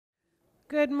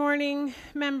Good morning,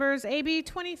 members. AB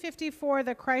 2054,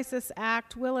 the CRISES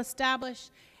Act, will establish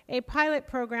a pilot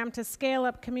program to scale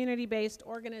up community-based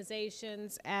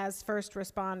organizations as first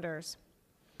responders.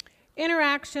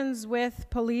 Interactions with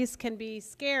police can be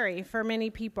scary for many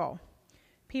people.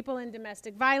 People in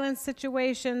domestic violence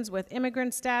situations, with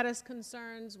immigrant status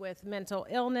concerns, with mental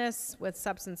illness, with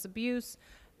substance abuse,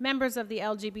 members of the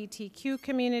LGBTQ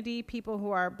community, people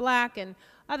who are Black, and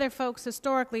other folks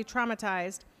historically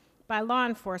traumatized by law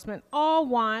enforcement all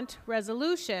want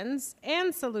resolutions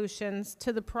and solutions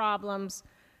to the problems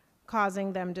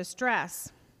causing them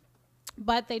distress.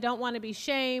 But they don't want to be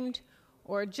shamed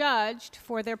or judged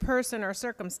for their person or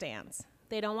circumstance.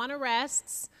 They don't want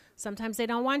arrests, sometimes they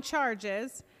don't want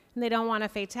charges, and they don't want a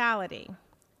fatality.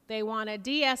 They want a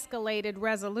de-escalated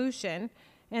resolution,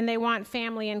 and they want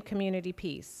family and community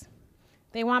peace.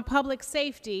 They want public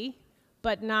safety,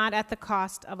 but not at the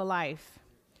cost of a life.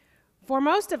 For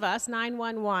most of us,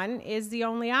 911 is the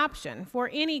only option for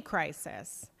any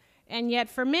crisis. And yet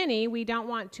for many, we don't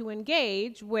want to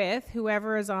engage with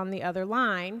whoever is on the other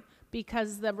line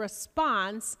because the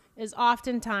response is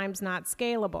oftentimes not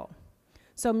scalable.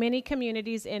 So many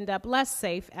communities end up less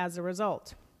safe as a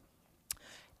result.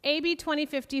 AB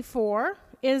 2054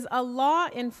 is a law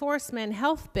enforcement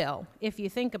health bill, if you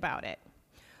think about it.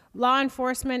 Law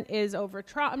enforcement is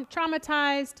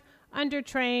over-traumatized,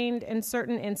 undertrained in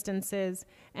certain instances,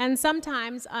 and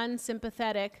sometimes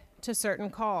unsympathetic to certain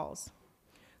calls.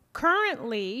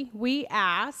 Currently, we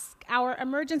ask our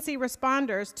emergency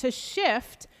responders to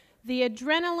shift the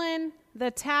adrenaline,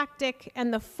 the tactic,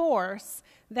 and the force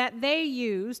that they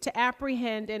use to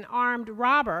apprehend an armed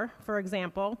robber, for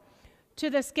example, to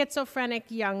the schizophrenic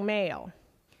young male.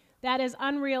 That is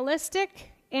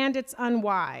unrealistic and it's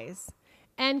unwise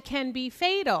and can be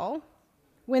fatal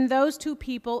when those two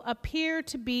people appear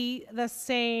to be the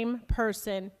same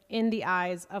person in the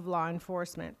eyes of law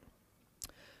enforcement.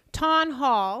 Tawn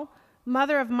Hall,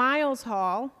 mother of Miles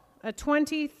Hall, a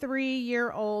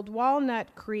 23-year-old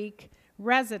Walnut Creek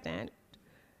resident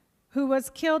who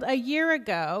was killed a year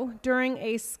ago during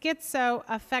a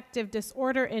schizoaffective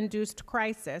disorder-induced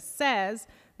crisis, says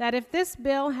that if this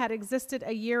bill had existed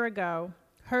a year ago,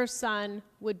 her son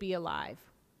would be alive.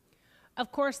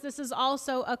 Of course, this is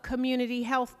also a community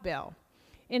health bill.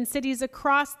 In cities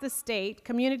across the state,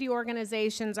 community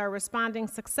organizations are responding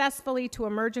successfully to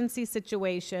emergency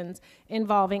situations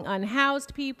involving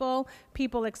unhoused people,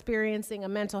 people experiencing a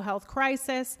mental health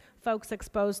crisis, folks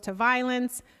exposed to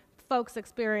violence, folks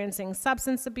experiencing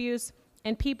substance abuse,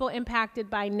 and people impacted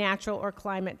by natural or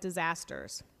climate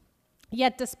disasters.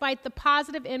 Yet, despite the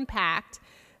positive impact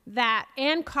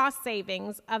and cost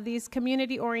savings of these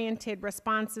community-oriented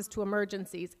responses to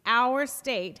emergencies, our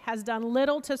state has done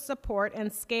little to support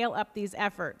and scale up these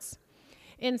efforts.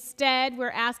 Instead,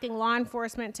 we're asking law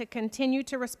enforcement to continue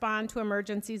to respond to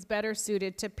emergencies better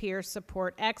suited to peer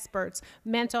support experts,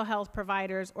 mental health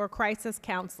providers, or crisis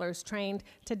counselors trained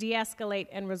to de-escalate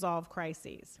and resolve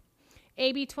crises.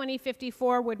 AB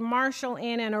 2054 would marshal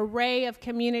in an array of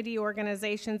community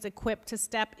organizations equipped to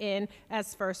step in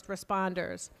as first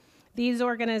responders. These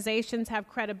organizations have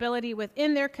credibility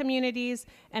within their communities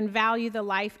and value the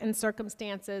life and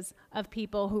circumstances of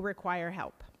people who require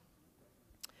help.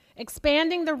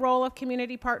 Expanding the role of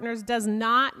community partners does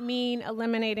not mean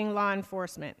eliminating law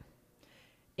enforcement.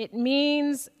 It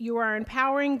means you are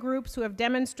empowering groups who have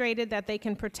demonstrated that they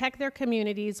can protect their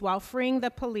communities while freeing the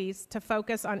police to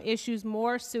focus on issues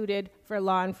more suited for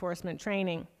law enforcement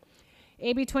training.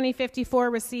 AB 2054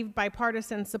 received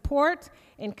bipartisan support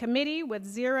in committee with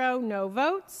 0 no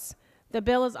votes. The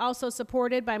bill is also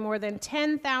supported by more than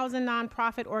 10,000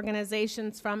 nonprofit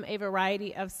organizations from a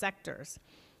variety of sectors.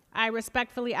 I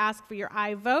respectfully ask for your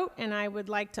aye vote, and I would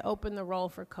like to open the roll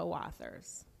for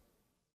co-authors.